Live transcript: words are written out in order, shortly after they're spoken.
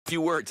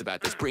few words about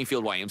the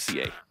Springfield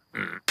YMCA.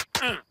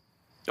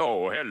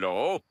 Oh,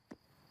 hello.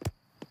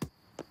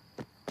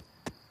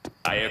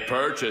 I have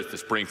purchased the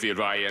Springfield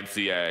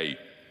YMCA.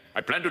 I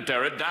plan to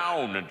tear it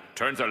down and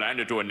turn the land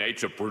into a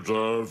nature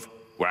preserve,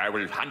 where I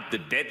will hunt the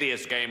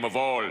deadliest game of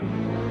all.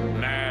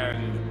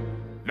 Man,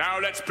 now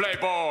let's play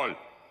ball.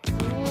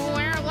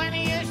 Well,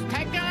 Lenny is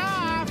taking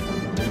off.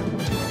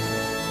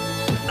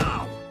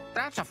 Oh,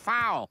 that's a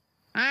foul.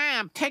 I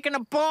am taking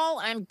the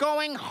ball and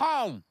going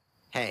home.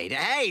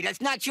 Hey, that's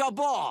not your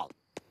ball.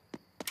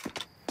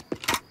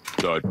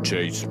 The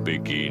chase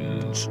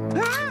begins.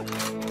 Huh?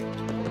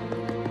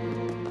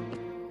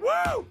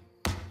 Woo!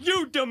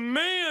 You the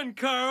man,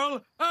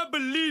 Carl. I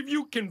believe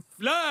you can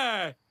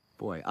fly.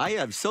 Boy, I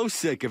am so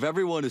sick of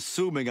everyone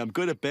assuming I'm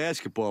good at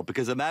basketball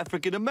because I'm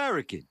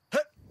African-American.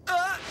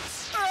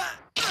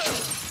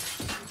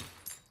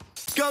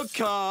 Go,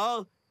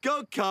 Carl!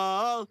 Go,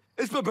 Carl!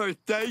 It's my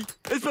birthday!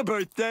 It's my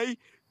birthday!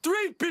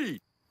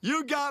 3P!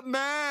 You got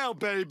mail,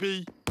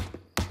 baby!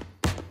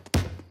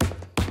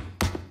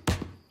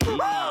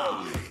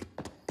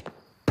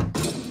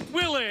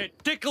 Willie,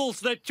 it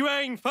tickles the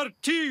twang for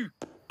two.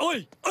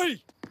 Oi,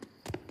 oi!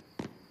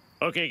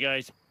 Okay,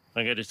 guys.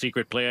 I got a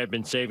secret play I've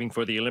been saving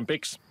for the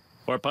Olympics,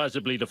 or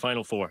possibly the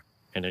Final Four.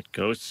 And it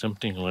goes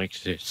something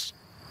like this.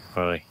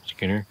 All right,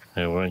 Skinner,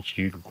 I want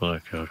you to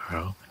block out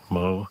Carl.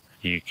 Mo,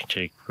 you can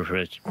take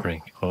Professor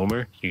Brink.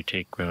 Homer, you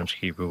take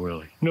Groundskeeper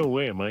Willie. No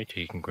way am I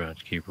taking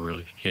Groundskeeper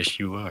Willie. Yes,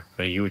 you are.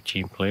 Are you a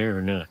team player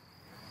or not?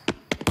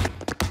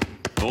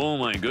 Oh,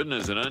 my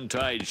goodness, an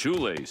untied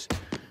shoelace.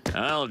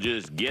 I'll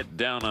just get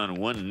down on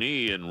one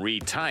knee and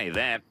retie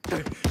that.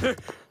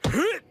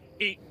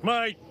 Eat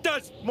my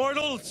dust,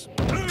 mortals!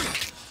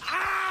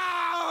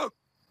 Ow!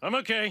 I'm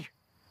okay.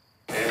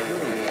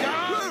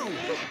 No!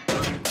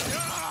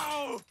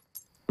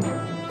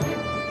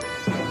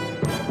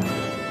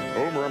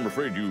 Homer, I'm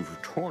afraid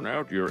you've torn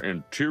out your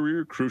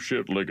anterior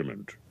cruciate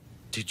ligament.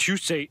 Did you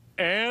say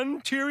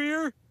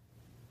anterior?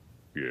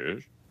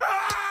 Yes.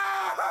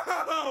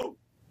 Ow!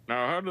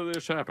 Now, how did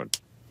this happen?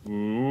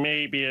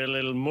 Maybe a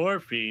little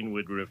morphine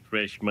would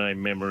refresh my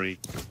memory.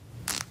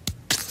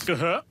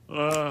 I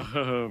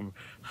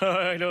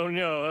don't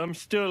know. I'm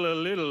still a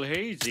little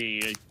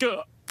hazy.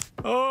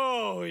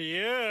 Oh,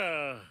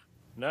 yeah.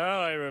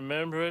 Now I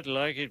remember it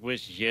like it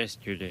was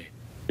yesterday.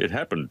 It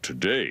happened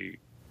today.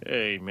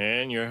 Hey,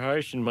 man, you're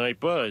harshing my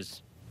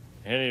buzz.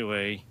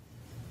 Anyway,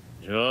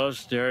 it all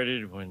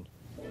started when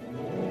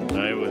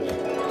I was...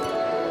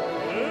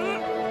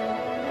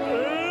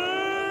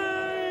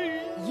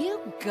 You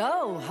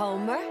go,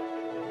 Homer.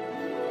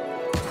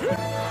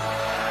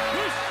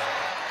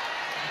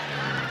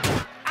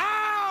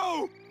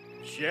 Ow!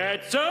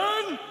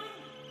 Jetson!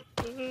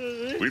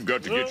 We've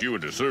got to get you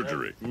into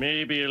surgery.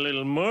 Maybe a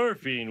little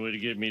morphine would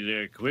get me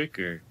there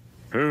quicker.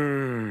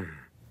 So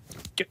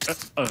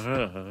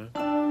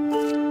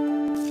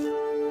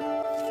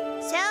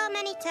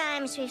many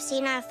times we've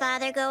seen our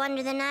father go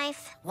under the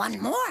knife. One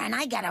more and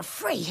I get a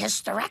free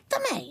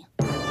hysterectomy.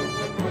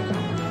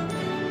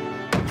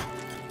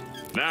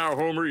 Now,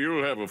 Homer,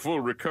 you'll have a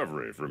full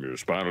recovery from your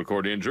spinal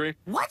cord injury.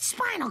 What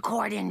spinal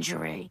cord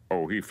injury?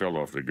 Oh, he fell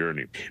off the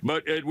gurney.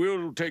 But it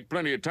will take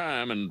plenty of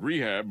time and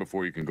rehab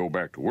before you can go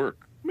back to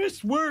work.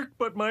 Miss work,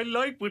 but my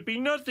life would be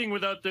nothing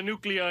without the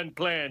nucleon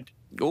plant.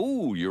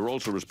 Oh, you're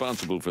also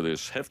responsible for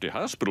this hefty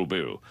hospital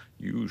bill.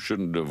 You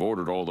shouldn't have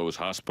ordered all those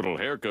hospital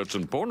haircuts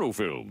and porno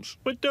films.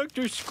 But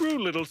Dr.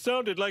 Screwlittle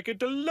sounded like a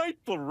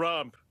delightful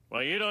romp.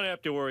 Well, you don't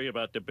have to worry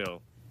about the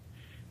bill.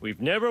 We've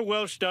never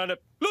welched on a...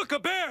 Look, a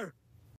bear!